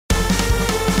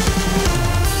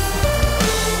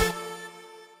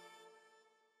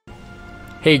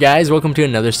Hey guys, welcome to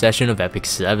another session of Epic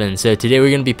 7. So today we're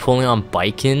going to be pulling on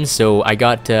Baiken. So I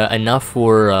got enough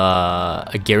for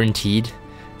a guaranteed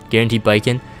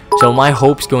Baiken. So my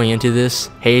hopes going into this,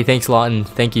 hey, thanks a lot and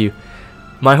thank you.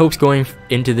 My hopes going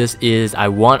into this is I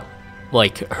want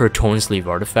like her tone sleeve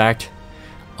artifact.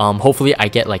 Hopefully I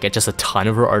get like just a ton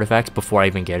of her artifacts before I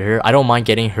even get her. I don't mind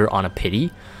getting her on a pity,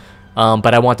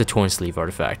 but I want the tone sleeve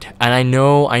artifact. And I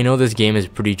know this game is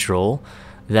pretty troll,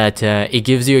 that it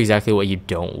gives you exactly what you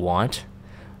don't want.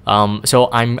 So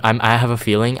I have a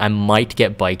feeling I might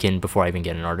get Baiken before I even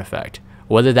get an artifact,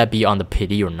 whether that be on the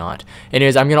pity or not.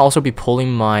 Anyways, I'm gonna also be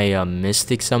pulling my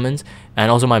Mystic summons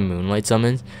and also my Moonlight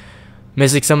summons.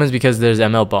 Mystic summons because there's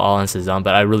ML Baal and Sazan,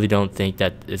 but I really don't think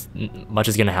that much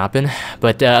is gonna happen.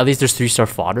 But at least there's 3-star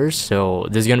fodders, so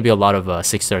there's gonna be a lot of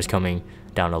 6 stars coming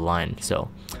down the line. So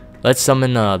let's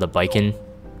summon the Baiken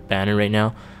banner right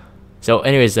now. So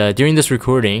anyways, during this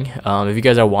recording, if you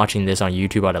guys are watching this on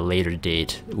YouTube at a later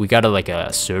date, we got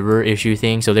a server issue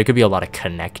thing, so there could be a lot of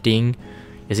connecting.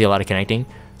 You see a lot of connecting?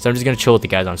 So I'm just gonna chill with the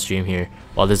guys on stream here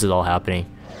while this is all happening.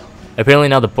 Apparently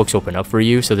now the books open up for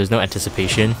you, so there's no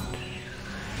anticipation.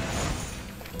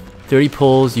 30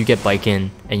 pulls, you get Baiken,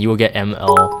 and you will get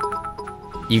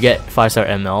ML. You get 5-star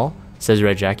ML, says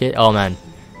Red Jacket. Oh man,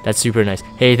 that's super nice.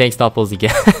 Hey, thanks Doppels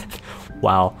again.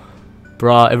 Wow.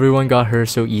 Bruh, everyone got her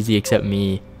so easy except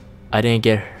me. I didn't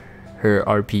get her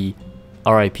RP.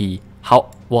 RIP.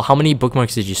 How many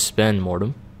bookmarks did you spend,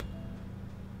 Mortem?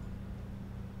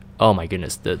 Oh my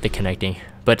goodness, the connecting.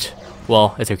 But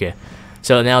well, it's okay.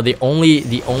 So now the only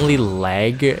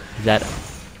lag that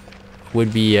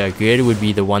would be good would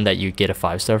be the one that you get a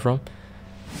 5-star from.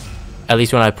 At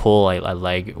least when I pull, I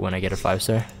lag when I get a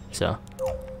 5-star. So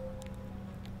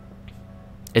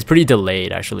it's pretty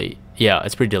delayed actually. Yeah,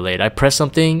 it's pretty delayed. I press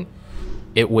something,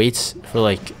 it waits for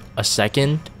like a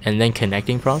second, and then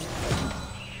connecting prompts.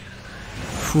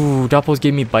 Whew, Doppels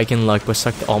gave me Baiken luck, but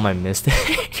sucked all my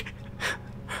Mystic.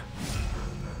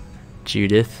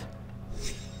 Judith.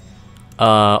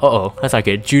 Uh-oh, that's not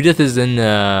good. Judith is in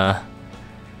the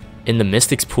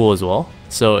Mystics pool as well,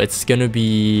 so it's gonna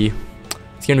be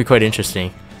quite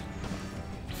interesting.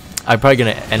 I'm probably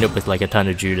gonna end up with like a ton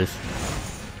of Judith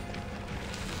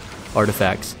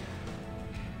artifacts.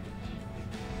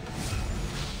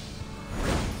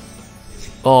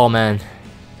 Oh man,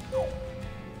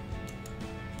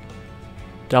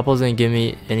 Doppels didn't give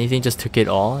me anything, just took it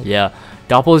all. Yeah,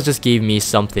 Doppels just gave me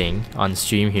something on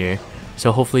stream here,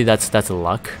 so hopefully that's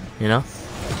luck, you know.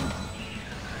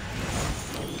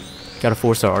 Got a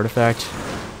 4-star artifact.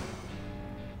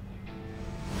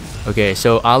 Okay,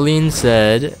 so Aline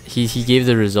said he gave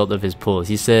the result of his pulls.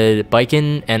 He said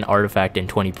Baiken and artifact in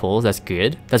 20 pulls. That's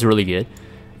good. That's really good.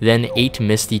 Then 8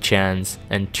 Misty Chans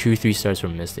and 2 3-stars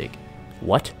from Mystic.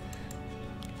 What?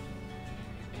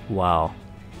 Wow.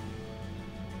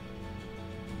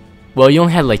 Well, you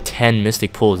only had like 10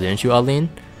 Mystic pulls, didn't you, Aline?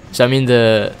 So I mean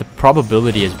the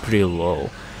probability is pretty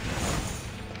low.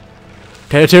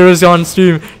 Panatero's on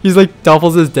stream. He's like,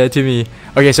 Doppels is dead to me.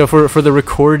 Okay, so for the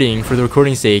recording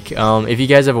sake, if you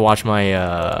guys ever watch my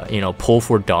pull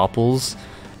for Doppels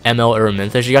ML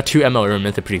Araminta, she got 2 ML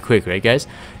Araminta pretty quick, right guys?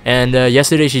 And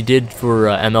yesterday she did for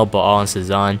ML Baal and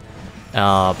Sazan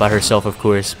by herself, of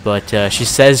course, but she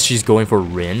says she's going for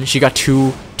Rin. She got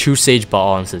 2 Sage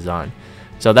Baal and Sazan,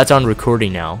 so that's on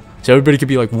recording now, so everybody could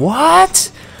be like,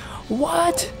 what?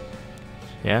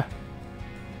 Yeah,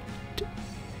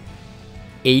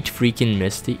 8 freaking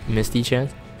Misty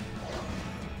chance.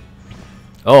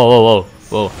 Oh,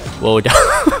 whoa.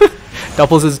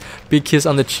 Doppels says big kiss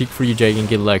on the cheek for you, Dragon.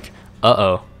 Good luck.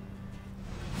 Uh-oh.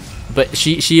 But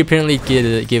she apparently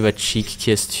gave a cheek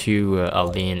kiss to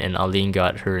Aline, and Aline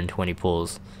got her in 20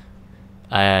 pulls.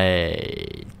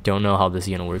 I don't know how this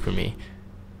is gonna work for me.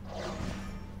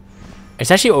 It's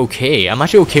actually okay. I'm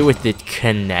actually okay with it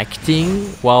connecting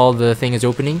while the thing is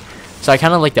opening. So I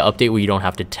kind of like the update where you don't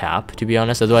have to tap, to be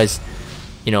honest. Otherwise,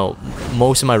 you know,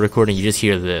 most of my recording you just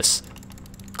hear this.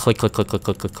 Click, click, click, click,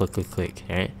 click, click, click, click, click,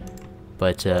 right?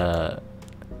 But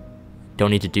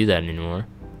don't need to do that anymore.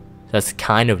 That's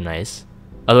kind of nice.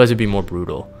 Otherwise it'd be more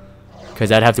brutal,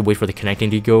 because I'd have to wait for the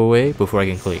connecting to go away before I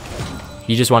can click.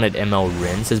 You just wanted ML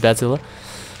Rin, says Batzilla.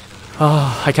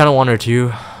 Oh, I kind of want her too.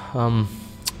 Hold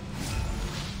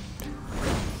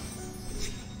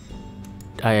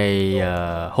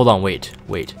on, wait.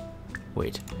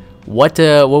 What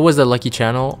was the lucky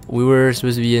channel? We were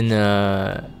supposed to be in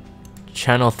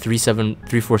channel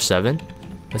 347.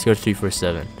 Let's go to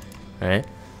 347. Alright.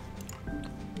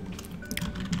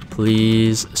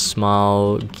 Please,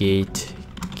 smile gate,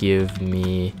 give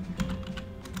me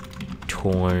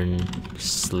torn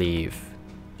sleeve.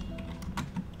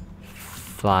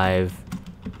 5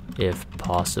 if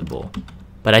possible.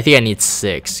 But I think I need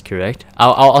 6, correct?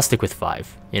 I'll stick with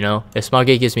 5, you know? If small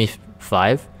gate gives me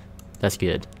 5, that's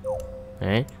good.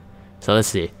 Alright? So let's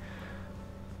see.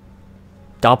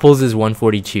 Doppels is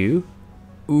 142.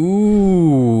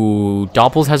 Ooh,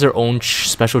 Doppels has her own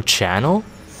special channel?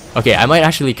 Okay, I might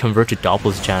actually convert to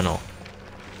Doppels channel.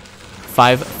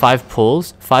 5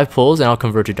 pulls, and I'll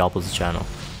convert to Doppels channel.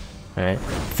 Alright.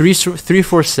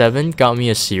 347 got me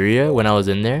a Syria when I was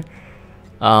in there.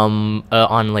 On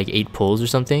like 8 pulls or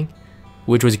something,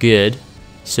 which was good.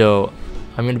 So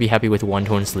I'm gonna be happy with 1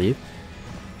 torn sleeve.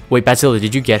 Wait, Batsilla,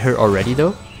 did you get her already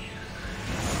though?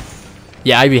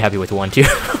 Yeah, I'd be happy with 1 too.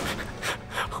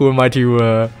 Who am I to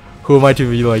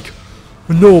be like,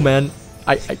 no man,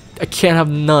 I can't have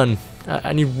none.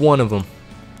 I need 1 of them.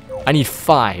 I need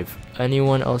 5.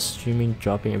 Anyone else streaming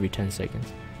dropping every 10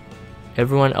 seconds?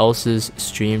 Everyone else's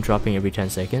stream dropping every 10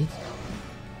 seconds?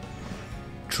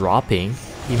 Dropping?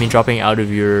 You mean dropping out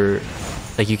of your,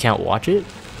 like you can't watch it?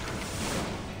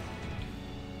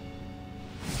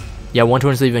 Yeah, 1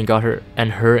 torn sleeve and got her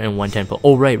and 110 pull.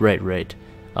 Oh right.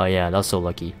 Oh yeah, that's so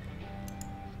lucky.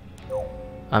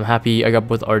 I'm happy I got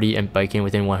both Artie and Baiken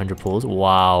within 100 pulls.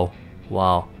 Wow.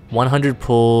 100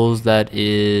 pulls, that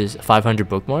is 500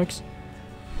 bookmarks.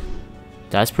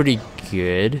 That's pretty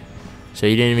good. So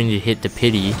you didn't even need to hit the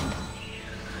pity.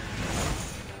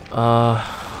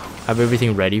 Have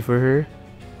everything ready for her.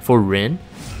 For Rin.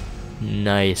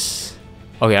 Nice.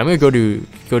 Okay, I'm gonna go to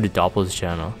Doppel's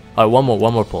channel. Alright, one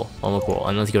more pull,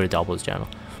 and let's go to Doppel's channel.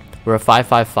 We're at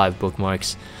 555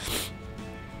 bookmarks.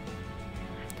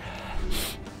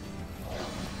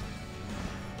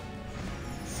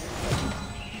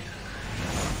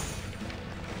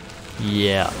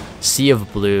 Yeah, sea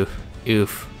of blue.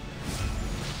 Oof.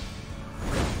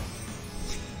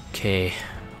 Okay,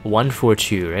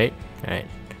 142, right? All right.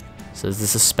 So is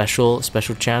this a special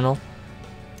channel?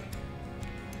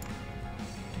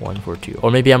 142,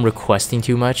 or maybe I'm requesting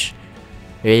too much.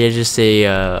 Maybe I just say,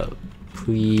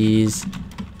 please,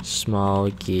 small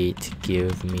gate,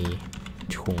 give me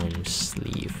torn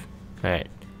sleeve. All right,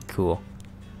 cool.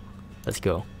 Let's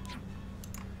go.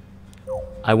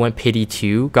 I went pity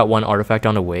 2, got 1 artifact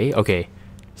on the way. Okay,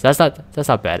 so that's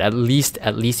not bad. At least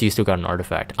you still got an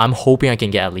artifact. I'm hoping I can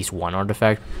get at least 1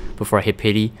 artifact before I hit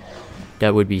pity.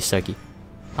 That would be sucky.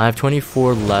 I have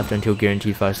 24 left until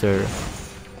guaranteed 5-star.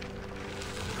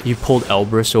 You pulled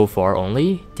Elbra so far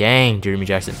only? Dang, Jeremy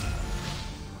Jackson.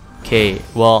 Okay,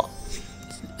 well,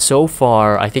 so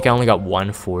far I think I only got 1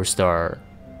 4-star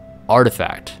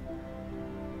artifact,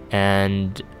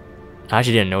 and I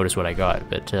actually didn't notice what I got,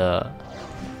 but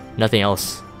nothing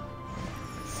else.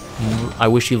 I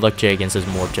wish you luck, Jay, against this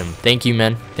Mortem. Thank you,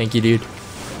 man. Thank you, dude.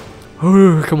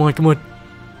 Come on.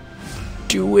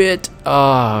 Do it.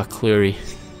 Ah, Cleary.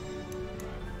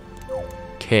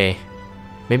 Okay.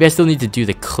 Maybe I still need to do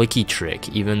the clicky trick,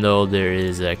 even though there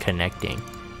is a connecting.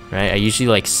 Right? I usually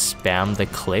like spam the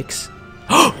clicks.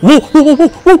 Whoa!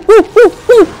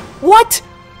 What?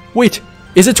 Wait,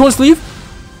 is it torn sleeve?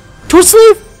 Torn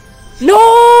sleeve? No!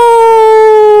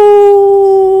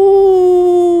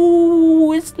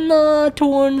 It's not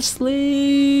torn sleeve.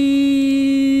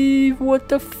 What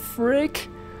the frick?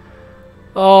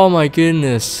 Oh my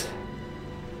goodness.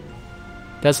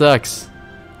 That sucks.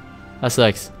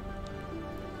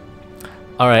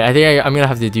 Alright, I think I'm gonna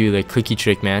have to do the clicky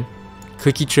trick, man.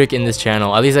 Clicky trick in this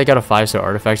channel. At least I got a 5-star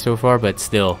artifact so far, but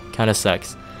still, kinda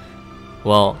sucks.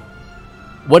 Well,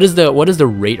 what is the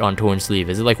rate on torn sleeve?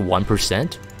 Is it like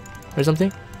 1% or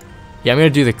something? Yeah, I'm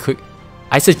gonna do the click.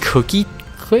 I said cookie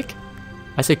click?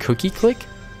 I said cookie click?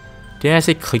 Didn't I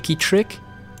say clicky trick?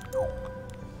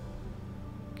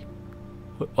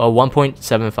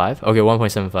 1.75? Okay,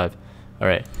 1.75.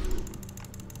 Alright.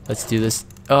 Let's do this.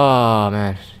 Oh,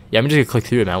 man. Yeah, I'm just gonna click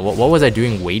through it, man. What was I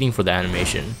doing waiting for the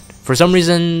animation? For some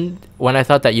reason, when I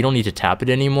thought that you don't need to tap it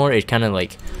anymore, it kind of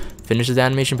like finishes the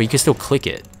animation, but you can still click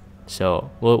it. So,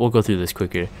 we'll go through this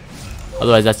quicker.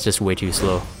 Otherwise, that's just way too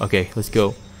slow. Okay, let's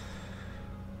go.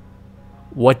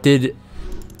 What?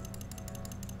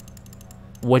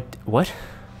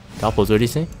 Doppels, what did you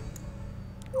say?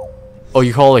 Oh,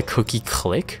 you call it cookie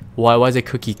click? Why is it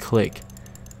cookie click?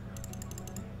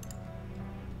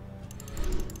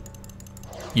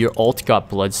 Your alt got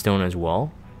bloodstone as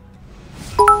well.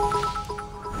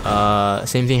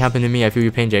 Same thing happened to me. I feel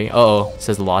your pain, Jay. Uh-oh,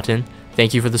 says Lawton.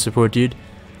 Thank you for the support, dude.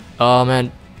 Oh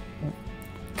man,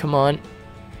 come on.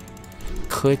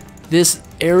 Click this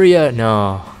area.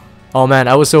 No. Oh man,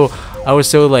 I was so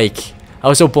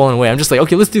blown away. I'm just like,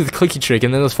 okay, let's do the clicky trick,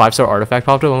 and then this 5-star artifact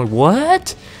popped up. I'm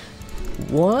like,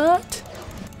 what?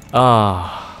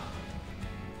 Ah.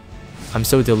 I'm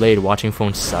so delayed. Watching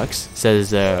phone sucks.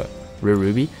 Says Rare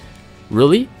Ruby.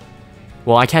 Really?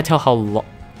 Well, I can't tell how long.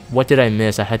 What did I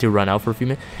miss? I had to run out for a few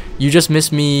minutes. You just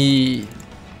missed me.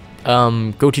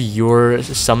 Go to your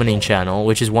summoning channel,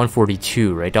 which is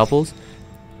 142, right, Doppels?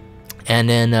 And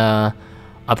then I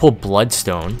pulled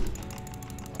Bloodstone,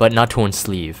 but not Torn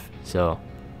Sleeve. So,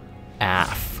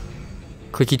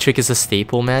 Clicky Trick is a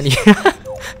staple, man. Yeah,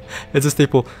 it's a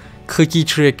staple. Clicky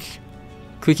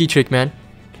Trick, man.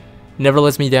 Never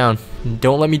lets me down.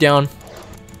 Don't let me down.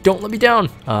 Don't let me down.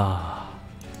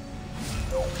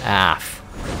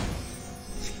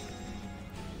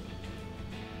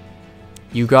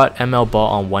 You got ML ball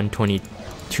on 120,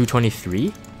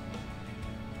 223,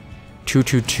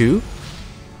 222,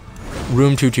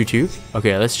 room 222.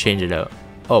 Okay, let's change it out.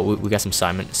 Oh, we got some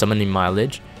summoning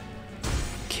mileage.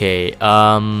 Okay,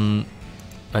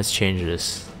 let's change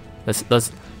this.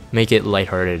 Let's make it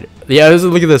lighthearted. Yeah,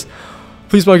 look at this.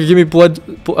 Please, Baiken, give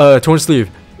me Torn Sleeve.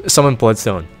 Summon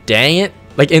Bloodstone. Dang it!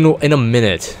 Like in a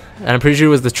minute, and I'm pretty sure it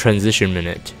was the transition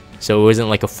minute, so it wasn't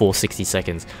like a full 60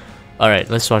 seconds. All right,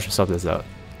 let's swap this out.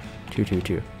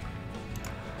 222.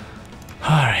 All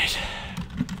right.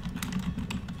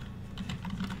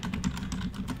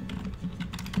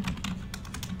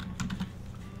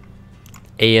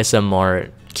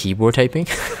 ASMR keyboard typing.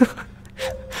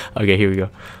 Okay, here we go.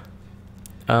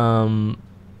 Oh,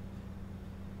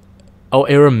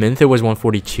 Aramintha was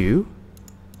 142.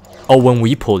 Oh, when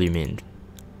we pulled, you mean?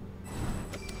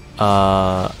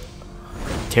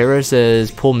 Terra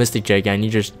says pull Mystic Dragon.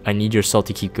 I need your salt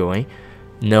to keep going.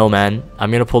 No, man,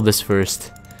 I'm gonna pull this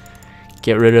first.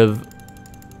 Get rid of.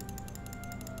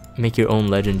 Make your own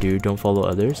legend, dude. Don't follow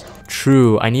others.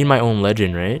 True. I need my own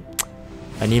legend, right?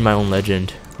 I need my own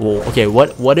legend. Well, okay.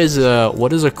 What is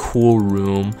a cool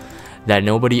room that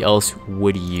nobody else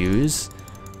would use?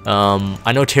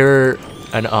 I know Terror.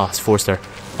 And oh, it's 4-star.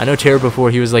 I know Terror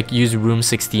before he was like use room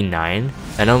 69,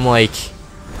 and I'm like,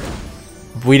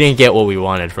 we didn't get what we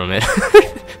wanted from it.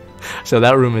 So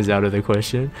that room is out of the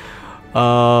question.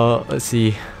 Let's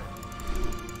see.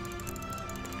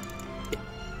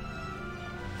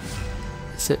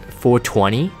 Is it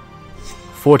 420?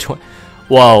 420.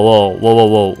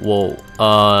 Whoa.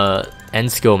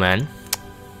 Ensko, man.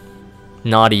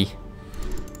 Naughty.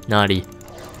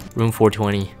 Room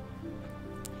 420.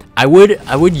 I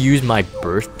would use my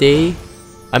birthday.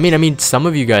 I mean, some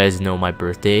of you guys know my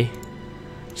birthday,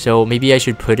 so maybe I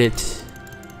should put it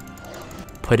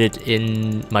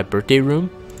in my birthday room.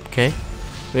 Okay,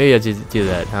 maybe I have do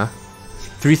that, huh?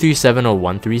 337 or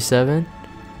 137.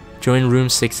 Join room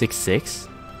 666.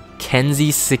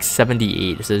 Kenzie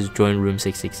 678 says join room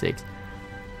 666.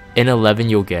 In 11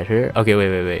 you'll get her. Okay,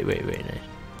 wait.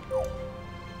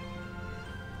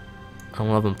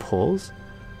 11 pulls.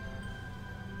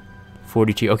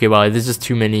 42. Okay, wow, this is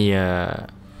too many.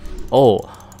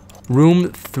 Oh, room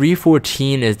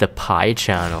 314 is the pie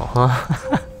channel,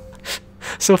 huh?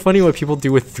 So funny what people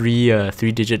do with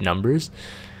three-digit numbers.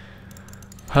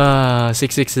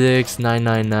 666,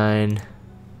 999,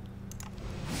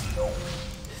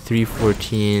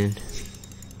 314.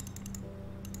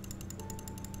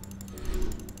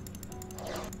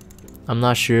 I'm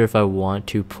not sure if I want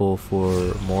to pull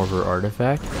for more of her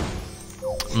artifact.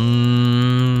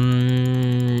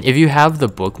 If you have the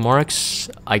bookmarks,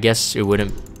 I guess it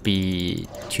wouldn't be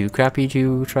too crappy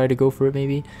to try to go for it,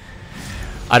 maybe.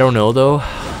 I don't know though.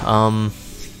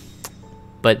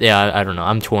 But yeah, I don't know.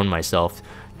 I'm torn myself.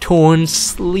 Torn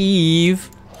Sleeve.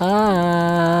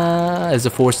 As a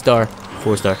 4-star.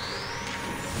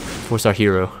 4-star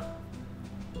hero.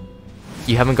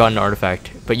 You haven't gotten an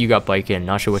artifact, but you got Baiken.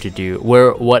 Not sure what to do.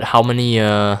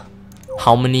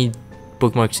 How many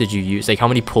bookmarks did you use? Like, how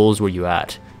many pulls were you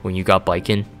at when you got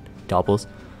Baiken, Doppels?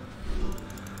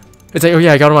 It's like, oh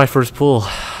yeah, I got on my first pull.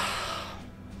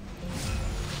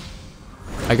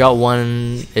 I got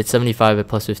one. It's 75 at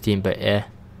plus 15, but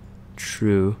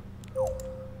true.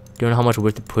 Don't know how much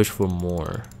worth to push for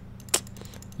more.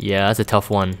 Yeah, that's a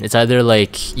tough one. It's either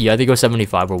like you either go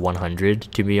 75 or 100,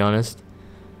 to be honest.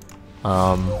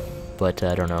 But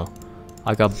I don't know.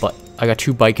 I got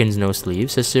 2 Baikens, no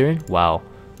sleeves, says Siren. Wow.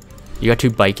 You got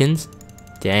 2 Baikens?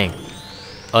 Dang.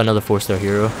 Another 4-star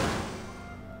hero.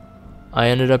 I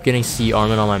ended up getting C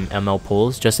Armin on my ML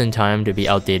pulls just in time to be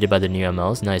outdated by the new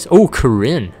MLs. Nice. Oh,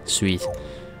 Corinne. Sweet.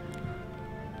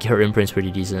 Her imprint's pretty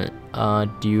decent.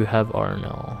 Do you have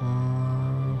Arnel?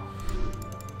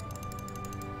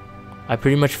 I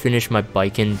pretty much finished my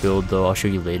Baiken build though. I'll show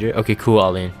you later. Okay, cool,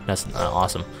 Aline. That's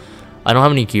awesome. I don't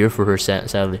have any gear for her,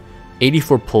 sadly.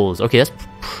 84 pulls. Okay, that's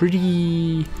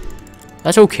pretty...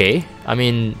 That's okay. I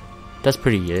mean, that's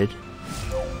pretty good.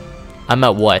 I'm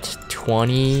at what?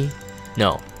 20.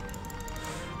 No.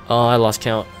 Oh, I lost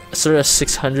count. I started at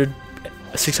 600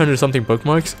 something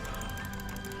bookmarks.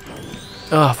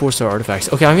 Ah, 4-star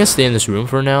artifacts. Okay, I'm gonna stay in this room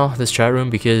for now, this chat room,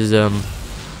 because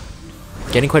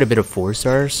getting quite a bit of 4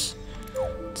 stars.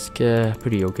 It's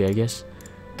pretty okay, I guess.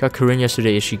 Got Corinne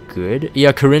yesterday. Is she good?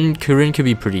 Yeah, Corinne could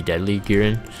be pretty deadly,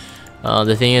 Kirin.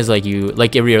 The thing is,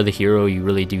 like every other hero, you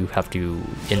really do have to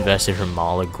invest in her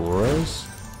Malagoras.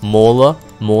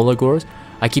 Molagoras.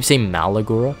 I keep saying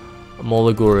Malagora.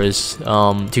 Molagoras,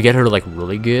 to get her like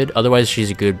really good. Otherwise,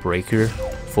 she's a good breaker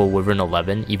for Wyvern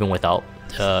 11, even without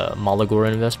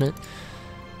Malagora investment.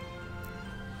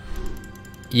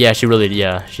 Yeah, she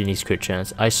needs crit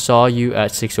chance. I saw you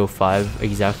at 605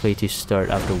 exactly to start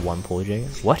after 1 pull, Jay.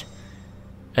 What?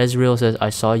 Ezreal says,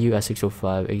 I saw you at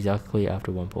 605 exactly after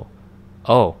 1 pull.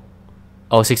 Oh,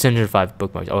 605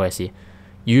 bookmarks. Oh, I see.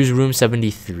 Use room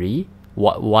 73.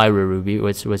 Why, Ruby?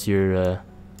 What's your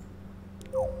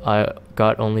I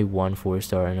got only 1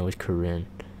 4-star and it was Corinne.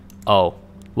 Oh,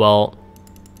 well.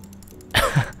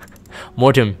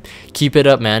 Mortem, keep it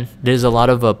up, man. There's a lot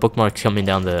of bookmarks coming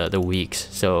down the weeks,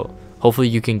 so hopefully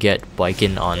you can get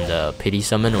Baiken on the pity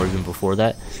summon or even before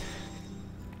that.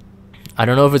 I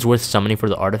don't know if it's worth summoning for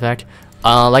the artifact.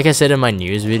 Like I said in my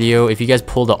news video, if you guys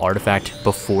pull the artifact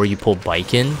before you pull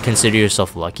Baiken, consider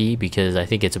yourself lucky, because I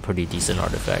think it's a pretty decent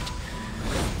artifact.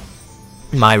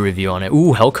 My review on it.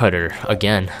 Ooh, Hellcutter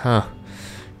again, huh?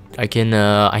 I think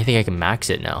I can max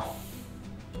it now.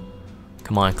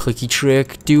 Come on, clicky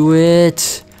trick, do it.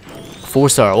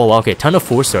 4-star. Oh, okay, ton of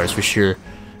 4 stars for sure.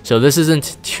 So this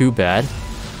isn't too bad,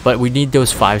 but we need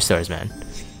those 5 stars, man.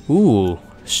 Ooh,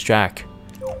 Strack.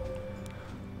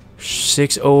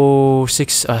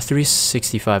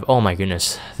 365. Oh my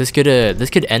goodness, this could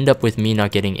end up with me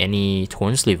not getting any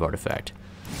Torn Sleeve artifact.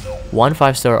 1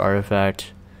 5-star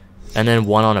artifact, and then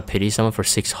 1 on a pity summon for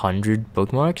 600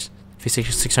 bookmarks.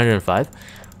 605. I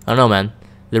don't know, man.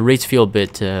 The rates feel a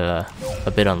bit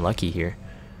unlucky here.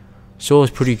 Soul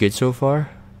is pretty good so far.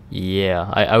 Yeah,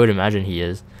 I would imagine he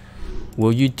is.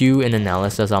 Will you do an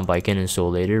analysis on Baiken and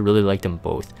Soul later? Really like them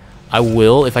both. I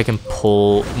will if I can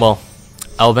pull. Well,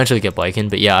 I'll eventually get Baiken,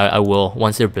 but yeah, I will.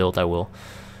 Once they're built, I will.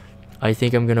 I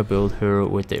think I'm gonna build her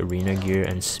with the arena gear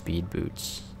and speed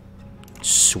boots.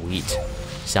 Sweet.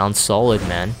 Sounds solid,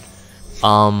 man.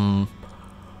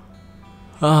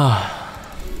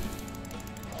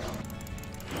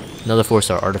 Another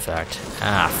 4-star artifact.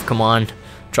 Come on.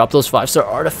 Drop those 5-star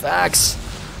artifacts.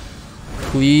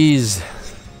 Please.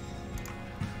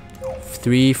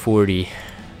 340.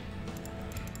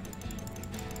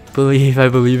 I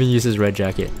believe in you, says Red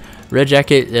Jacket. Red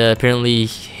Jacket, apparently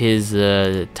his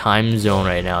time zone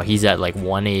right now, he's at like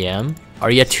 1 AM.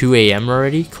 Are you at 2 AM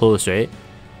already? Close, right?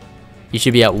 You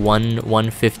should be at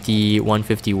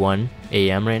 1:51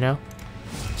 AM right now.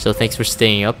 So thanks for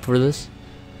staying up for this.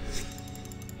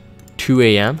 2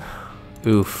 AM.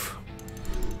 Oof.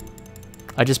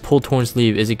 I just pulled Torn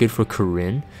Sleeve. Is it good for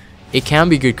Corinne? It can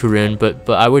be good Corinne, but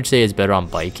I would say it's better on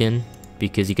Baiken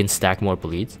because you can stack more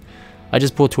bleeds. I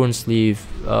just pulled Torn Sleeve.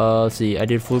 Let's see. I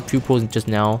did 2 pulls just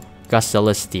now. Got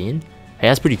Celestine. Hey,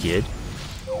 that's pretty good.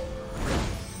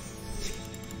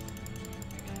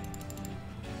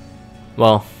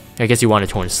 Well, I guess you want a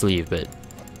Torn Sleeve, but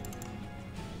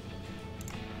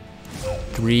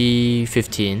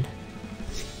 315.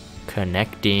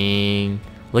 Connecting.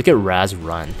 Look at Raz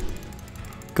run.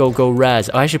 Go Raz.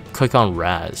 Oh, I should click on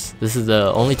Raz. This is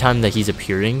the only time that he's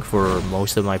appearing for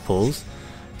most of my pulls,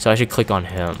 so I should click on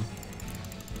him.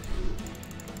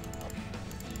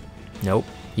 Nope,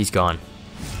 he's gone.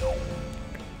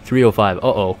 305.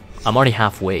 Uh-oh, I'm already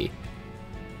halfway.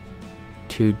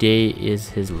 Today is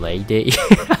his leg day.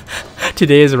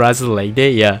 Today is Raz's leg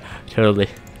day? Yeah, totally.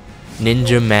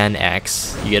 Ninja Man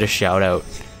X, you get a shout out.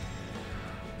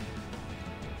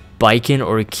 Baiken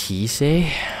or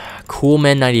Kisei?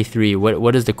 Coolman 93.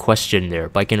 What is the question there?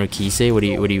 Baiken or Kisei? What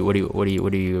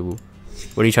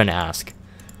are you trying to ask?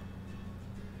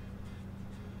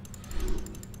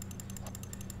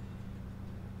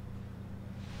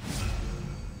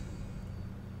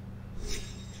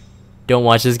 Don't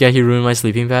watch this guy, he ruined my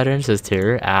sleeping pattern, says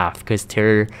Terror. Because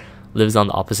Terror lives on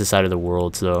the opposite side of the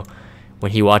world, so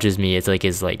when he watches me, it's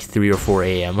like 3 or 4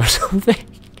 AM or something.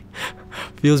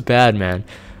 Feels bad, man.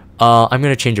 I'm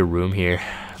gonna change a room here.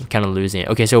 I'm kind of losing it.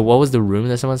 Okay, so what was the room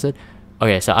that someone said?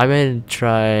 Okay, so I'm gonna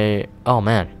try. Oh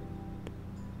man,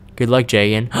 good luck,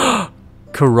 Jagan.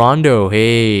 Corondo,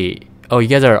 hey. Oh, you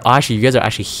guys are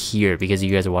actually here because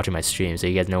you guys are watching my stream, so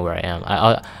you guys know where I am.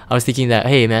 I was thinking that,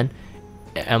 hey man,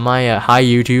 am I hi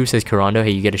YouTube, says Corondo.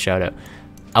 Hey, you get a shout out.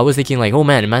 I was thinking like, oh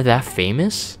man, am I that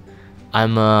famous?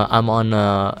 I'm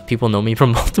on people know me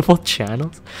from multiple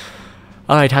channels.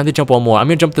 Alright, time to jump one more. I'm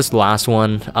gonna jump this last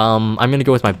one. I'm gonna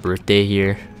go with my birthday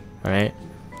here. Alright.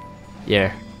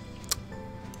 Yeah.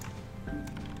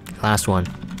 Last one.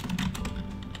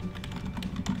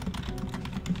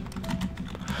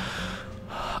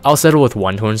 I'll settle with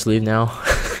one torn sleeve now.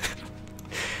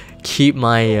 keep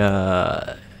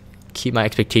my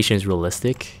expectations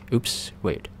realistic. Oops,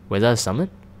 wait. Was that a summon?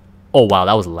 Oh wow,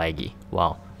 that was laggy.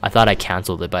 Wow. I thought I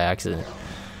cancelled it by accident.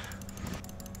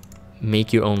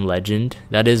 Make your own legend.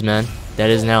 That is, man. That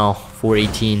is now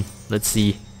 418. Let's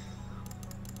see.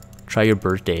 Try your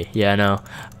birthday. Yeah, no.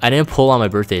 I didn't pull on my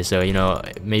birthday, so you know,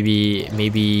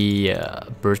 maybe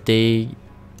birthday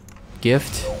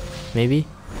gift, maybe.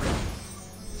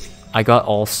 I got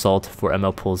all salt for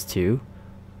ML pulls too.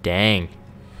 Dang.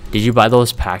 Did you buy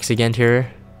those packs again,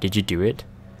 Terror? Did you do it?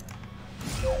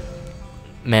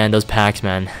 Man, those packs,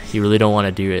 man. You really don't want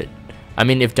to do it. I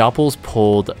mean, if Doppels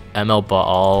pulled ML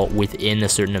Baal within a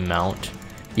certain amount,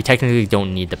 you technically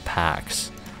don't need the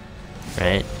packs,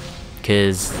 right?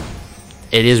 Because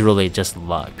it is really just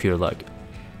luck, pure luck.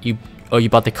 You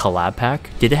bought the collab pack?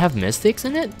 Did it have mystics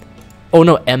in it? Oh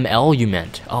no, ML you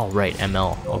meant. Oh right,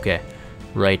 ML. Okay,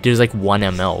 right. There's like one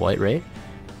ML, right?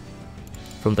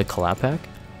 From the collab pack.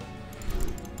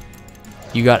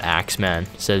 You got Axeman.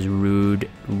 Says rude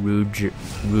Magister.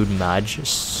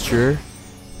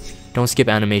 Don't skip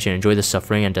animation. Enjoy the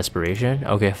suffering and desperation.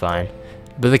 Okay, fine.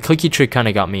 But the clicky trick kind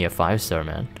of got me a 5-star,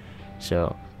 man.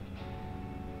 So,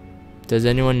 does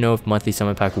anyone know if monthly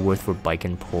summon pack are worth for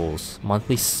Baiken pulls?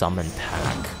 Monthly summon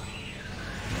pack.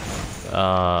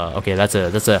 Okay, that's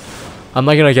a. I'm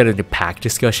not gonna get into pack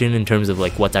discussion in terms of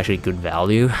like what's actually good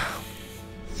value,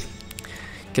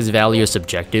 because value is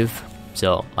subjective.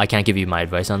 So I can't give you my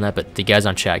advice on that, but the guys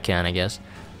on chat can, I guess.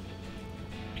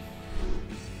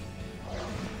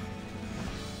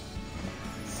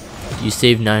 You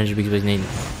saved 900 because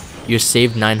your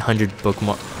saved 900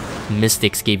 bookmark.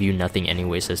 Mystics gave you nothing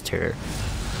anyway, says Terror.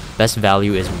 Best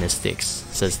value is Mystics,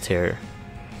 says Terror.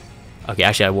 Okay,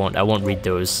 actually I won't read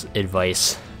those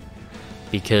advice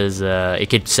because it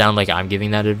could sound like I'm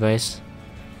giving that advice.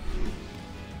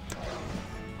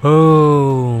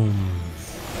 Oh.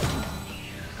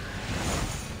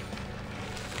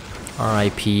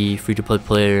 RIP, free-to-play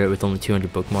player with only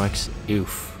 200 bookmarks.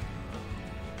 Oof.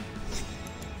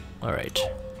 Alright.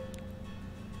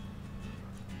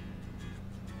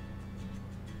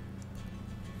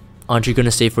 Aren't you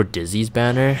gonna save for Dizzy's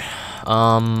banner?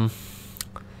 I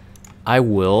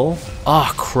will.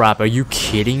 Oh crap, are you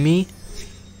kidding me?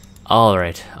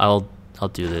 Alright, I'll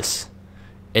do this.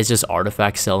 It's just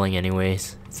artifact selling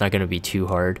anyways. It's not gonna be too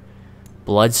hard.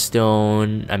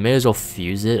 Bloodstone, I may as well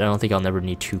fuse it. I don't think I'll never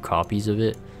need 2 copies of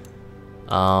it.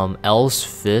 El's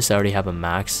Fist, I already have a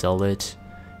max, sell it.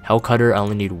 Hellcutter, I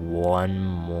only need 1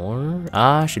 more.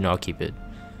 Actually no, I'll keep it.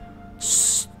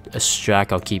 A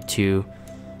Strack, I'll keep 2.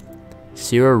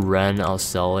 Sierra Wren, I'll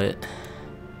sell it.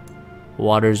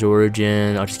 Water's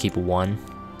Origin, I'll just keep 1.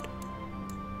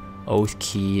 Oath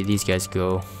Key, these guys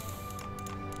go.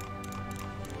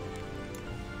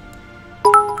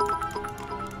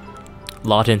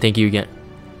 Lawton, thank you again.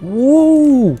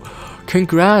 Whoa!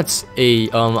 Congrats! Hey,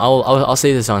 I'll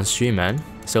say this on stream, man.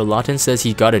 So Lawton says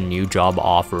he got a new job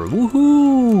offer.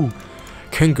 Woohoo!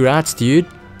 Congrats, dude.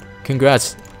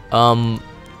 Congrats.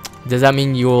 Does that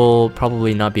mean you'll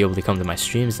probably not be able to come to my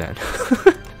streams then?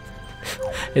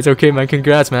 It's okay, man.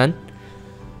 Congrats, man.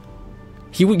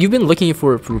 You've been looking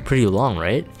for pretty long,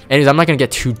 right? Anyways, I'm not gonna get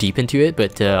too deep into it,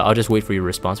 but I'll just wait for your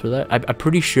response for that. I'm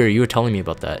pretty sure you were telling me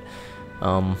about that.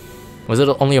 Was it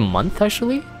only a month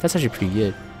actually? That's actually pretty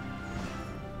good.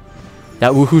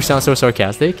 That woohoo sounds so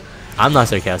sarcastic. I'm not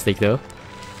sarcastic though.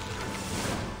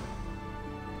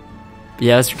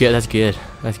 Yeah, that's good. That's good.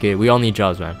 That's good. We all need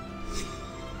jobs, man.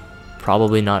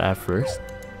 Probably not at first.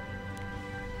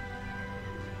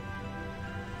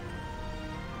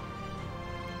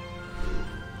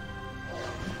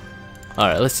 All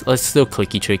right, let's still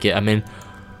clicky trick it. I mean,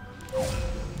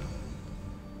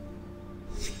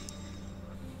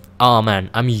 oh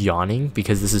man, I'm yawning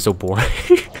because this is so boring.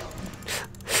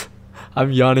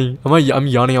 I'm yawning. I'm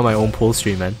yawning on my own pull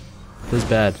stream, man. This is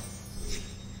bad.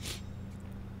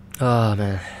 Oh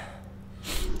man.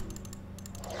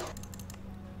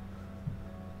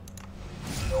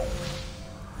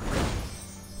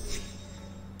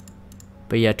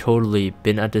 But yeah, totally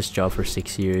been at this job for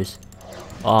 6 years.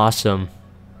 Awesome.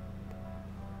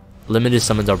 Limited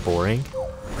summons are boring.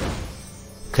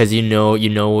 Cause you know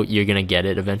you're gonna get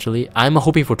it eventually. I'm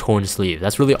hoping for torn sleeve.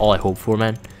 That's really all I hope for,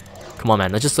 man. Come on,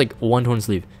 man. Let's just like 1 torn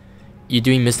sleeve. You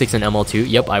doing mystics and ML2?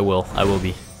 Yep, I will. I will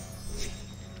be.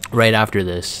 right after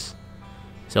this.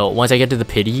 So once I get to the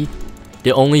pity,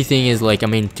 the only thing is like, I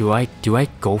mean, do I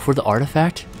go for the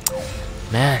artifact?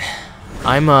 Man,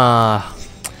 I'm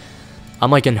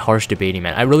like in harsh debating,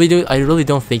 man. I really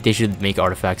don't think they should make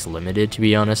artifacts limited, to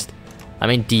be honest. I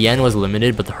mean, DN was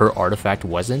limited, but her artifact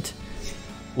wasn't.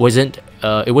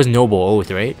 It was Noble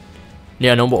Oath, right?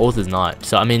 Yeah, Noble Oath is not.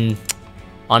 So I mean,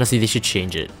 honestly, they should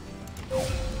change it.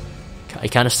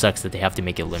 It kind of sucks that they have to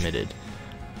make it limited.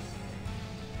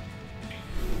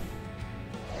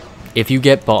 If you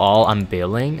get Baal, I'm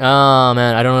bailing. Oh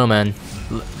man, I don't know, man.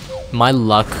 My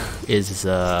luck is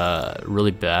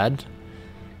really bad,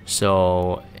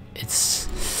 so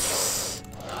it's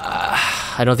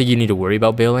I don't think you need to worry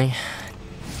about bailing.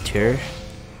 Tier.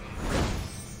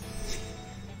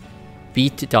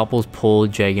 Beat Doppels, pull,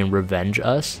 Dragon, revenge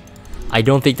us. I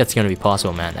don't think that's gonna be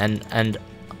possible, man. And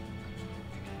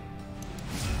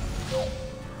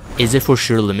is it for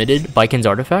sure limited? Baiken's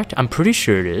artifact? I'm pretty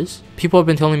sure it is. People have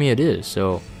been telling me it is,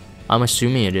 so I'm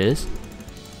assuming it is.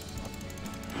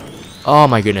 Oh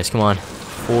my goodness, come on.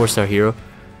 4-star hero.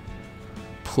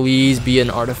 Please be an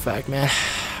artifact, man.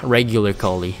 Regular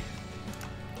Kali.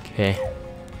 Okay.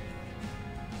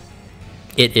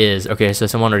 It is. Okay, so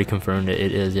someone already confirmed it.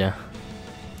 It is, yeah.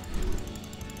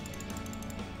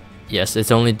 Yes,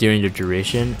 it's only during the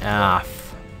duration. Ah.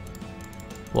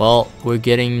 Well, we're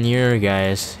getting near,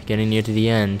 guys. Getting near to the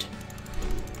end.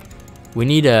 We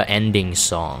need a ending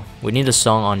song. We need a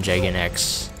song on Dragon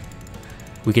X.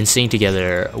 We can sing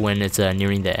together when it's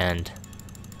nearing the end.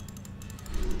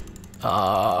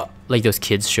 Like those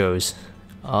kids shows.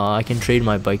 I can trade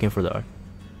my Baiken for the art.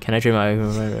 Can I trade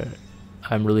my?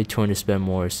 I'm really torn to spend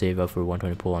more. Save up for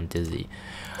 120 pull on Dizzy.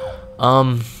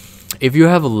 If you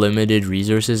have limited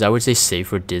resources, I would say save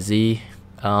for Dizzy.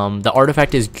 The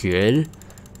artifact is good,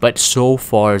 but so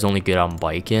far it's only good on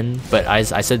Baiken. But I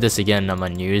said this again on my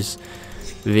news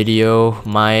video.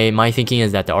 My thinking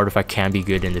is that the artifact can be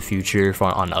good in the future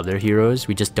on other heroes.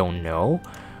 We just don't know.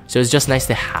 So it's just nice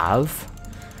to have.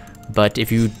 But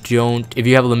if you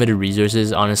have limited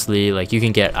resources, honestly, like you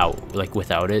can get out like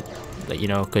without it, like, you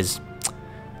know, because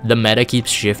the meta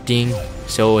keeps shifting.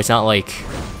 So it's not like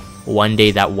one day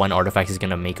that one artifact is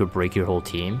gonna make or break your whole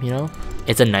team. You know,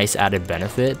 it's a nice added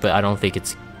benefit, but I don't think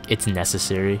it's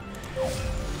necessary.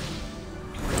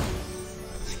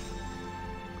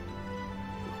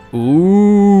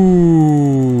 Ooh,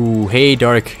 hey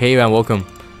Dark, hey man, welcome.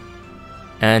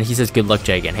 And he says good luck,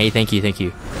 Dragon. Hey, thank you, thank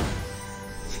you.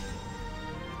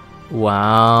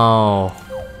 Wow.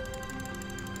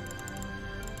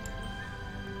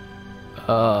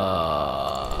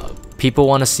 People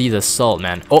want to see the salt,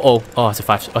 man. Oh, it's a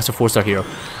 4-star hero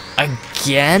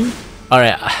again. All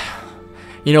right.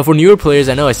 You know, for newer players,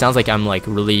 I know it sounds like I'm like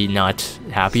really not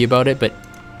happy about it, but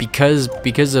because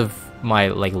of my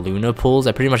like Luna pulls,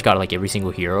 I pretty much got like every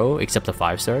single hero except the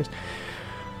 5 stars.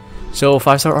 So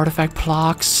 5-star artifact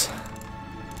blocks.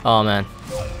 Oh man,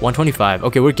 125.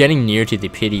 Okay, we're getting near to the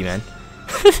pity, man.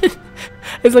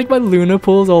 It's like my Luna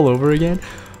pulls all over again,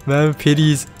 man.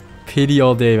 Pity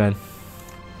all day, man.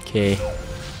 Okay,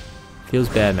 feels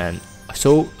bad, man.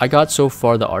 So I got so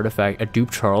far the artifact, a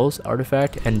dupe Charles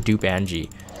artifact and dupe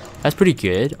Angie. That's pretty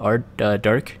good.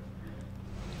 Dark.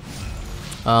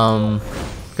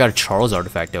 Got a Charles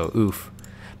artifact though. Oof.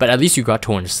 But at least you got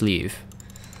torn sleeve.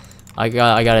 I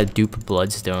got a dupe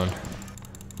bloodstone,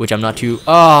 which I'm not too.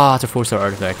 Ah, it's a 4-star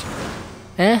artifact.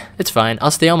 It's fine.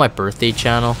 I'll stay on my birthday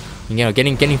channel. You know,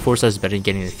 getting 4 stars is better than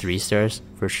getting the 3 stars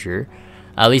for sure.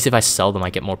 At least if I sell them, I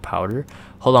get more powder.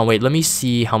 Hold on, wait. Let me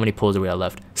see how many pulls do we have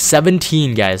left.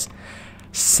 17, guys.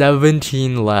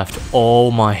 17 left.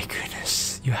 Oh my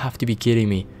goodness. You have to be kidding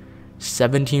me.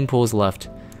 17 pulls left.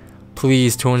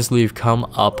 Please, torn sleeve, come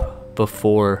up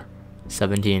before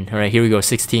 17. All right, here we go.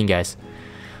 16, guys.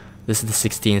 This is the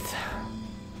 16th.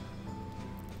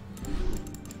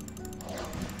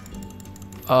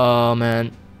 Oh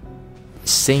man,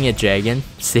 sing it, Dragon.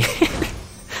 Sing.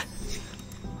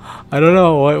 I don't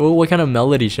know what kind of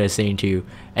melody should I sing to you,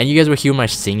 and you guys will hear my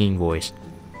singing voice.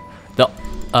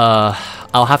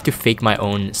 I'll have to fake my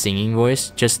own singing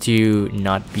voice just to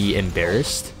not be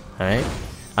embarrassed. All right,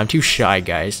 I'm too shy,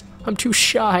 guys. I'm too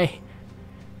shy.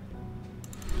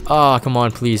 Oh, come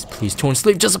on, please, please. Torn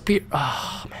sleeve just appear.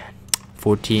 Oh man,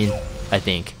 14, I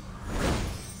think.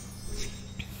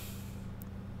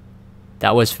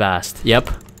 That was fast. Yep.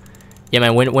 Yeah,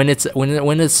 man. When it's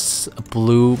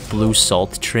blue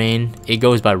salt train, it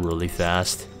goes by really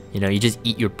fast. You know, you just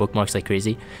eat your bookmarks like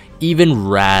crazy. Even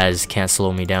Raz can't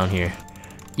slow me down here.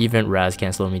 Even Raz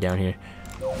can't slow me down here.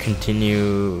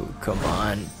 Continue. Come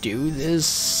on, do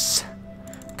this.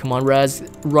 Come on, Raz.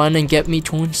 Run and get me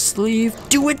torn sleeve.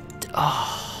 Do it.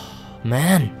 Oh,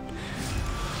 man.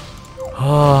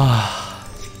 Oh,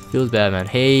 feels bad, man.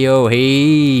 Hey, yo,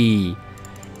 hey.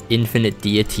 Infinite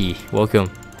Deity.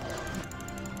 Welcome.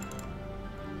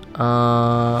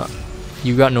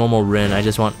 You got normal Rin. I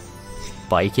just want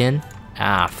Baiken.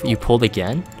 Ah, you pulled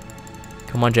again?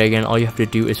 Come on, Dragon. All you have to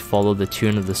do is follow the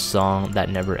tune of the song that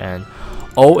never ends.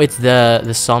 Oh, it's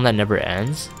the song that never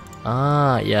ends?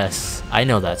 Ah, yes. I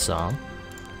know that song.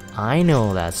 I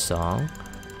know that song.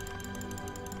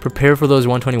 Prepare for those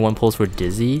 121 pulls for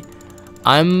Dizzy.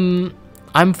 I'm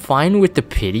fine with the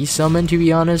pity summon, to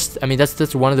be honest. I mean,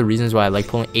 that's one of the reasons why I like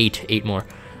pulling eight more.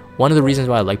 One of the reasons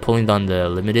why I like pulling on the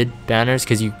limited banners,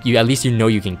 because you at least you know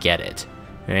you can get it,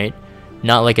 right?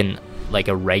 Not like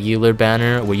a regular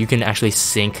banner where you can actually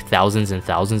sink thousands and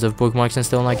thousands of bookmarks and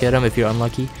still not get them if you're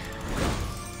unlucky.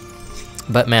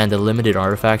 But man, the limited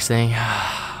artifacts thing,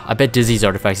 I bet Dizzy's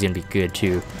artifact is gonna be good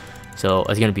too. So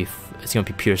it's gonna be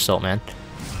pure salt, man.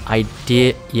 I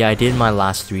did my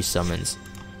last 3 summons.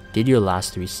 Did your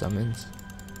last 3 summons?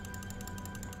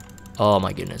 Oh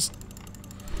my goodness.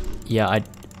 Yeah, I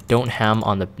don't ham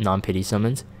on the non-pity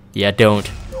summons. Yeah, don't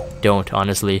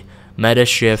honestly. Meta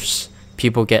shifts,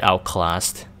 people get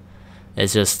outclassed.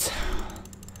 It's just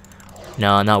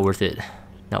no, not worth it.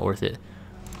 Not worth it.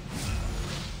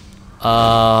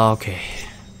 Okay.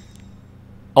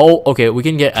 Oh, okay, we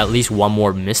can get at least 1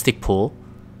 more mystic pull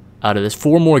out of this.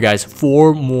 4 more, guys.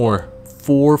 4 more.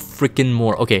 4 freaking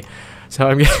more. Okay, so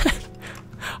I'm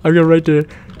gonna write the.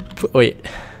 Wait.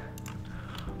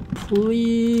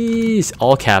 Please,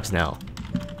 all caps now.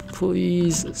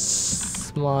 Please,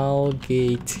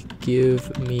 Smilegate,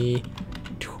 give me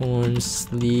torn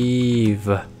sleeve.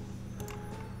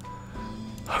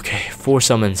 Okay, 4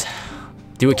 summons.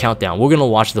 Do a countdown. We're gonna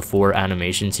watch the 4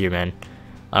 animations here, man.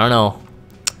 I don't know,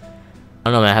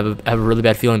 man. I have a really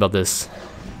bad feeling about this.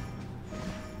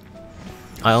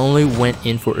 I only went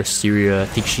in for Assyria. I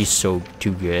think she's so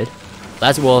too good.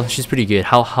 Well, she's pretty good.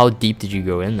 How deep did you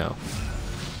go in though?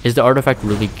 Is the artifact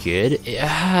really good?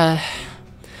 Yeah.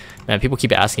 Man, people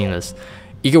keep asking this.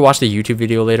 You can watch the YouTube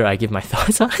video later. I give my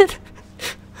thoughts on it.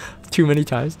 Too many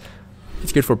times.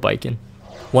 It's good for Baiken.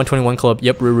 121 club.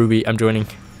 Yep, Ruby. I'm joining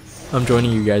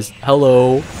you guys.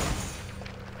 Hello.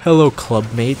 Hello,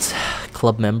 club mates.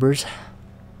 Club members.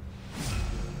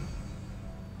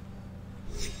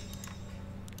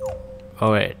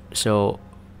 Alright, so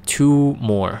 2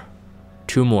 more.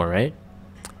 2 more, right?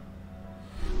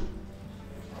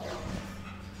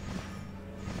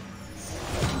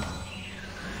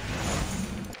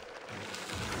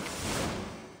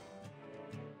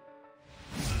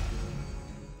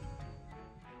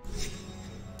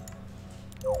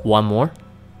 One more? I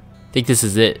think this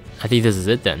is it. I think this is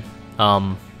it then.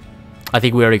 I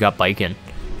think we already got Baiken.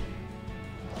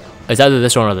 It's either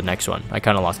this one or the next one. I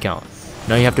kind of lost count.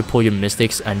 Now you have to pull your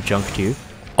mystics and junk too.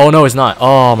 Oh no, it's not.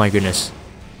 Oh my goodness.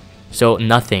 So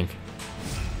nothing.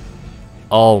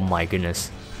 Oh my goodness.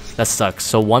 That sucks.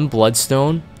 So 1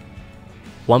 bloodstone.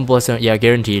 1 bloodstone. Yeah,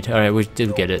 guaranteed. Alright, we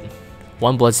did get it.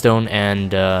 1 bloodstone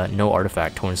and no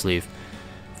artifact. Torn sleeve.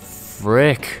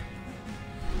 Frick.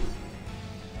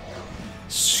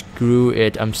 Screw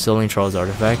it. I'm selling Charles'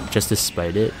 artifact just to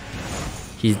spite it.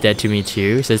 He's dead to me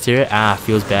too. Says here. Ah,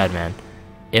 feels bad, man.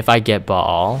 If I get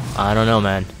Baal, I don't know,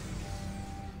 man.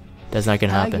 That's not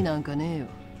gonna happen.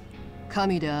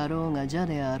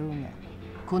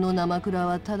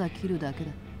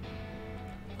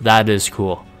 That is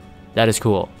cool. That is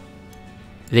cool.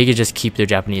 They could just keep their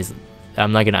Japanese.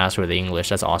 I'm not gonna ask for the English.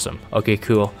 That's awesome. Okay,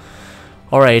 cool.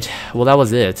 Alright, well that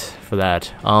was it for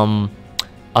that. I'll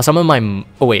summon my...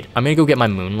 Oh wait, I'm gonna go get my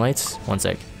Moonlights. One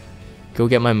sec. Go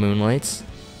get my Moonlights.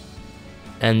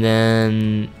 And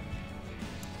then...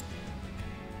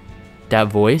 That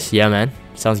voice? Yeah, man.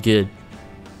 Sounds good.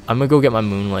 I'm gonna go get my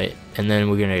Moonlight. And then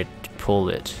we're gonna pull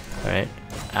it. Alright.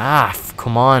 Ah,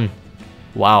 come on.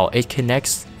 Wow, it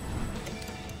connects.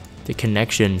 The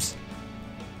connections.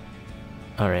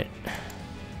 Alright.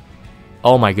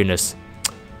 Oh my goodness.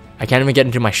 I can't even get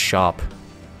into my shop.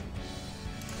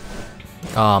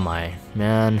 Oh my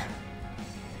man.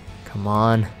 Come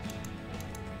on.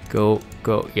 Go.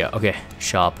 Yeah, okay.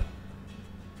 Shop.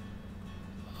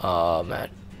 Oh man.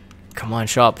 Come on,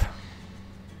 shop.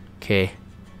 Okay.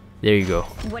 There you go.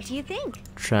 What do you think?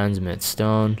 Transmit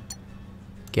stone.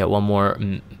 Get 1 more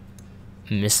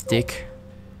mystic.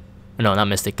 No, not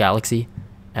mystic. Galaxy.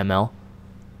 ML.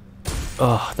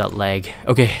 Oh, that lag.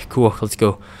 Okay, cool. Let's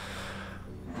go.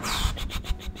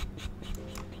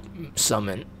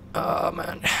 Summon. Oh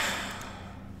man.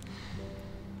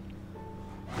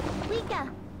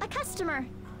 Rika, a customer.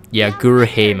 Yeah, Guru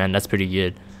Hay, man, that's pretty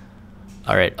good.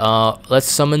 All right, let's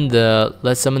summon the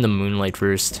Moonlight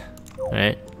first. All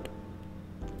right.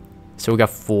 So we got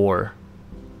 4.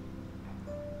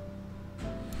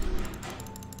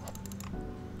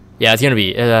 Yeah, it's gonna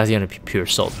be pure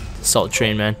salt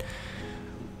train, man.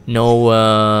 No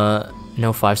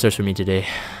 5 stars for me today.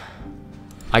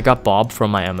 I got Bob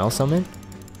from my ML summon.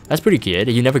 That's pretty good.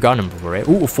 You never got him before, right?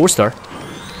 Ooh, 4 star.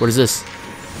 What is this?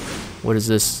 What is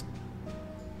this?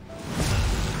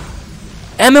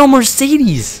 ML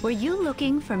Mercedes. Were you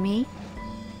looking for me?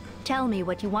 Tell me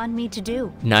what you want me to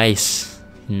do. Nice.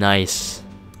 Nice.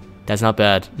 That's not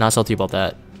bad. Not salty about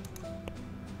that.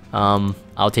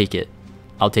 I'll take it.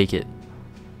 I'll take it.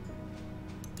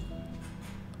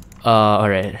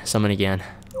 Alright. Summon again.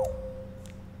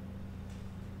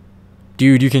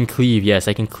 Dude, you can cleave. Yes,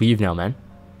 I can cleave now, man.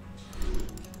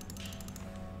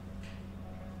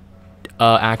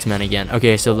 Axeman again.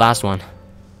 Okay, so last one.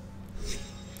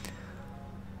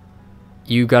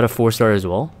 You got a 4 star as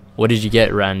well. What did you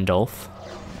get, Randolph?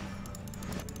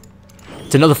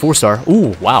 It's another 4 star.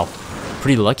 Ooh, wow.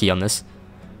 Pretty lucky on this.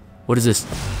 What is this?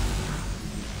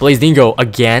 Blaze Dingo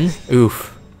again?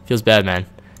 Oof. Feels bad, man.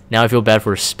 Now I feel bad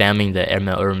for spamming the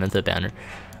Araminta banner.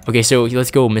 Okay, so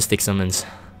let's go Mystic Summons.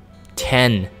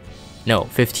 10. No,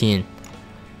 15.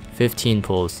 15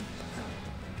 pulls.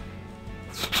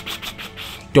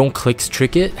 Don't clicks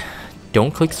trick it.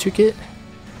 Don't clicks trick it.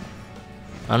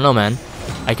 I don't know, man.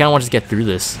 I kind of want to just get through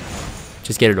this.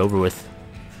 Just get it over with.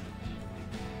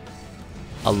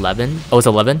 11? Oh, it's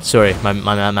 11? Sorry, my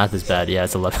math is bad. Yeah,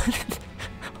 it's 11.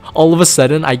 All of a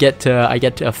sudden, I get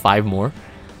to 5 more.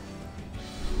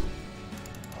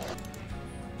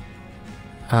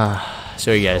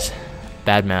 Sorry guys.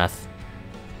 Bad math.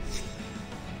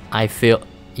 I failed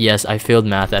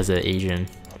math as an Asian.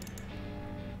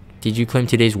 Did you claim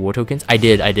today's war tokens? I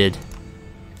did.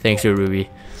 Thanks to Ruby.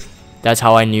 That's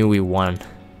how I knew we won.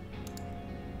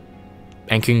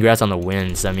 And congrats on the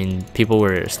wins. I mean, people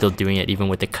were still doing it even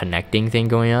with the connecting thing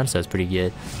going on, so it's pretty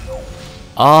good.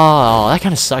 Oh, that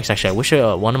kind of sucks actually. I wish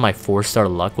one of my 4 star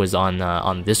luck was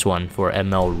on this one for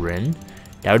ML Rin.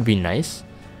 That would be nice.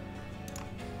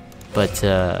 But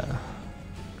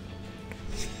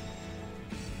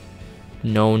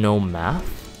no math.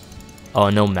 Oh,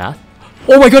 no math.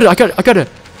 Oh my god, I got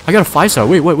a 5 star.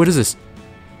 Wait, what is this?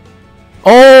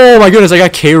 Oh my goodness, I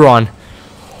got Kron.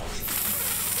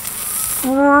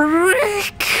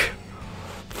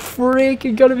 Frick,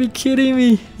 you gotta be kidding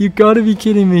me. You gotta be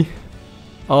kidding me.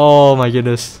 Oh my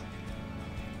goodness.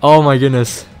 Oh my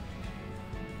goodness.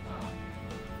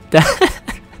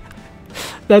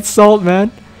 That's salt,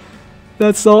 man.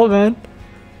 That's salt, man.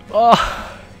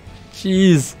 Oh,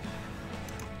 jeez.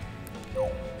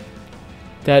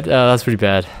 That's pretty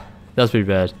bad. That's pretty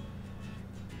bad.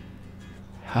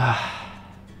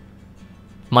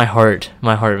 My heart,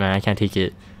 man. I can't take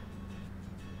it.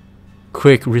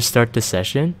 Quick, restart the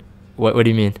session. What do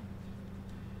you mean?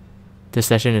 The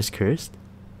session is cursed?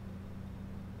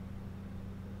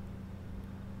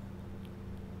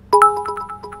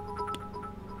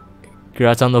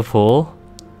 Congrats on the poll.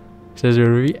 Says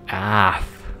Ruby. I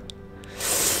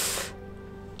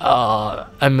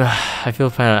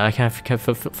feel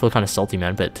kind of salty,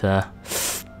 man. But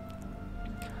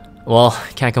well,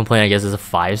 can't complain. I guess it's a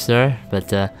 5 star.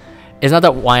 But it's not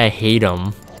that why I hate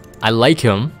him. I like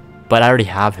him, but I already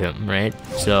have him, right?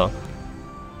 So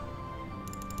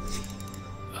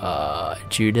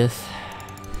Judith.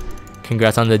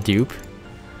 Congrats on the dupe.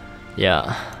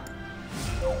 Yeah.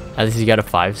 At least you got a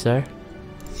 5 star.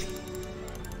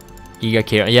 You got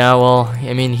Karen. Yeah, well,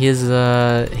 I mean, his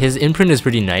imprint is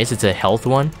pretty nice. It's a health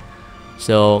one,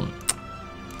 so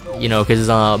you know, because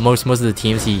most of the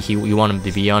teams you want him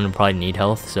to be on probably need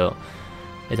health, so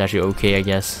it's actually okay, I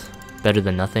guess. Better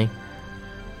than nothing.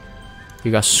 You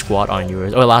got squat on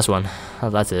yours. Oh, last one. Oh,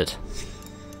 that's it.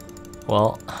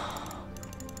 Well,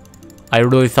 I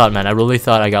really thought, man. I really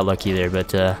thought I got lucky there, but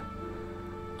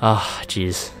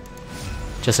jeez,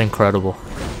 just incredible,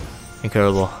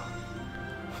 incredible.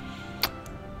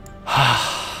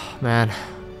 Man,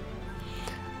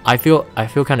 I feel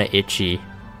kind of itchy.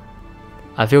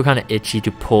 I feel kind of itchy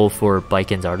to pull for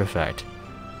Baiken's artifact.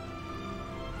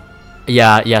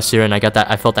 Yeah, Siren, I got that.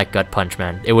 I felt that gut punch,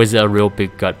 man. It was a real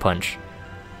big gut punch.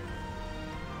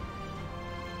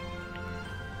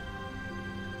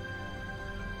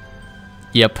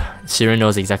 Yep, Siren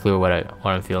knows exactly what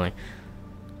I'm feeling.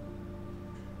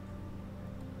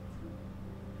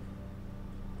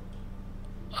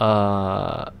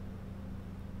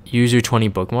 Use your 20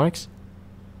 bookmarks?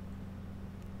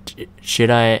 Should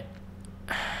I?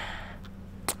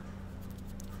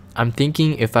 I'm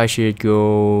thinking if I should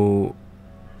go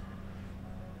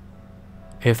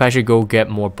get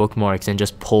more bookmarks and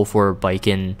just pull for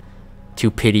Baiken to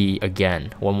pity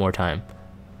again one more time,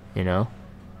 you know.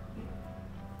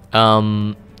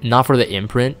 Not for the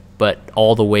imprint, but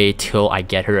all the way till I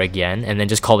get her again, and then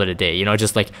just call it a day, you know,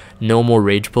 just like no more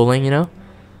rage pulling, you know.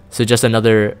 So just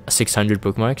another 600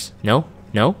 bookmarks. No,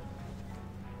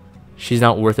 she's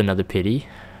not worth another pity.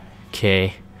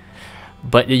 Okay,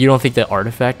 but you don't think the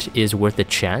artifact is worth the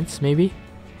chance? Maybe.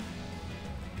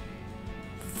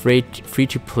 Free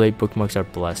to play bookmarks are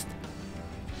blessed.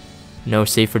 No,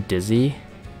 save for Dizzy.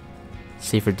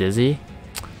 Save for Dizzy.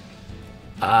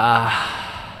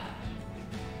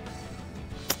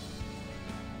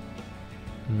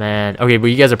 Man, okay, but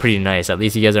you guys are pretty nice. At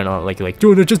least you guys are not like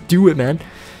dude, just do it, man.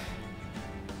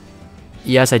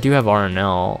 Yes, I do have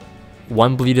RNL.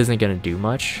 One bleed isn't gonna do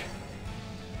much.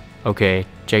 Okay,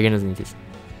 Jagan doesn't need this.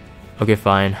 Okay,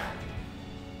 fine.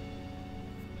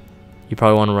 You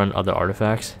probably want to run other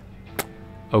artifacts.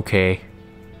 Okay.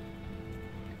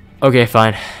 Okay,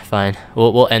 fine.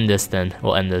 We'll end this then.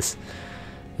 We'll end this.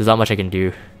 There's not much I can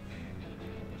do.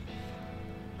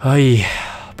 Ay.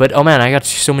 But oh man, I got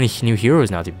so many new heroes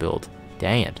now to build.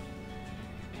 Dang it.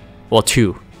 Well,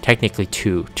 two. Technically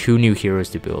two. Two new heroes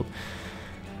to build.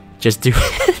 Just do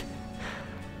it.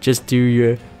 Just do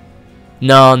your...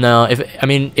 No.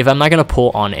 If I'm not gonna pull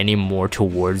on any more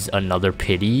towards another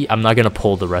pity, I'm not gonna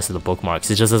pull the rest of the bookmarks.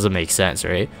 It just doesn't make sense,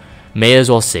 right? May as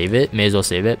well save it.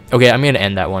 Okay, I'm gonna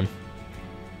end that one.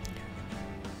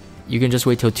 You can just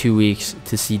wait till 2 weeks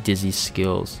to see Dizzy's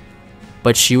skills.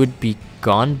 But she would be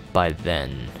gone by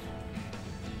then.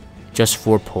 Just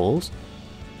 4 pulls?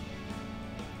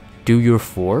 Do your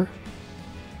 4?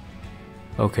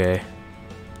 Okay.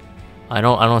 I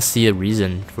don't see a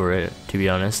reason for it, to be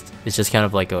honest. It's just kind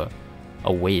of like a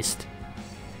waste.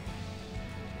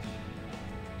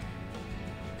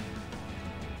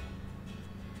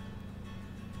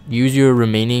 Use your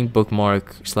remaining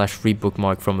bookmark / free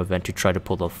bookmark from event to try to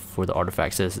pull for the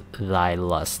artifact, says Thy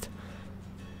Lust.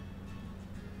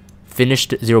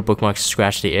 Finished 0 bookmarks,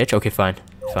 scratch the itch. Okay, fine.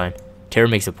 Terra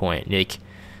makes a point. Nick,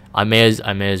 I may as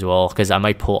well, because I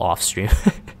might pull off stream.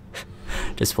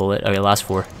 Just pull it. Okay, last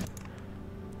 4.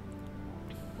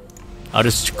 I'll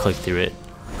just click through it.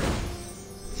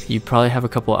 You probably have a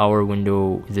couple hour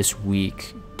window this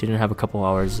week. Didn't have a couple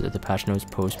hours at the patch notes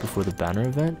post before the banner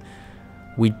event.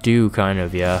 We do kind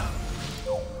of, yeah.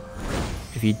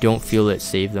 If you don't feel it,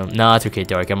 save them. Nah, it's okay,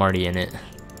 Dark. I'm already in it.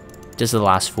 Just the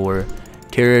last 4.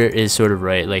 Terra is sort of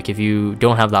right. Like if you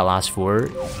don't have that last 4,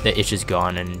 the itch is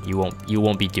gone and you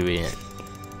won't be doing it,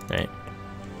 right?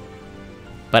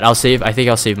 But I think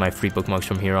I'll save my free bookmarks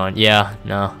from here on. Yeah,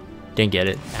 no, didn't get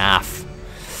it. Af.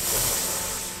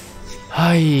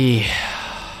 Hi.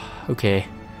 Okay.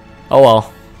 Oh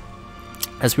well.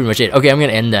 That's pretty much it. Okay, I'm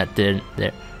gonna end that there.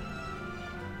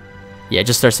 Yeah,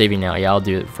 just start saving now. Yeah, I'll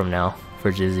do it from now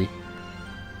for Jizzy.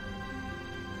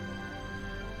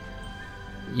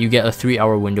 You get a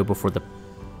 3-hour window before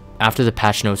after the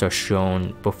patch notes are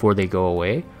shown before they go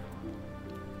away.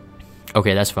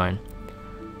 Okay, that's fine.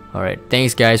 All right,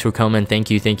 thanks guys for coming. Thank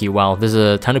you. Wow, there's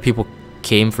a ton of people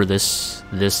came for this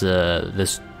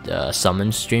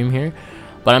summon stream here,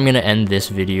 but I'm gonna end this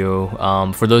video.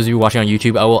 For those of you watching on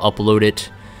YouTube, I will upload it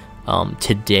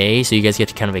today, so you guys get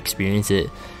to kind of experience it.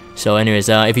 So anyways,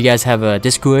 if you guys have a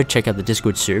Discord, check out the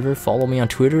Discord server, follow me on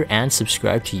Twitter, and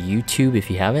subscribe to YouTube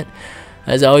if you haven't.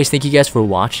 As always, thank you guys for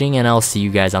watching, and I'll see you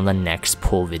guys on the next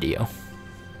pull video.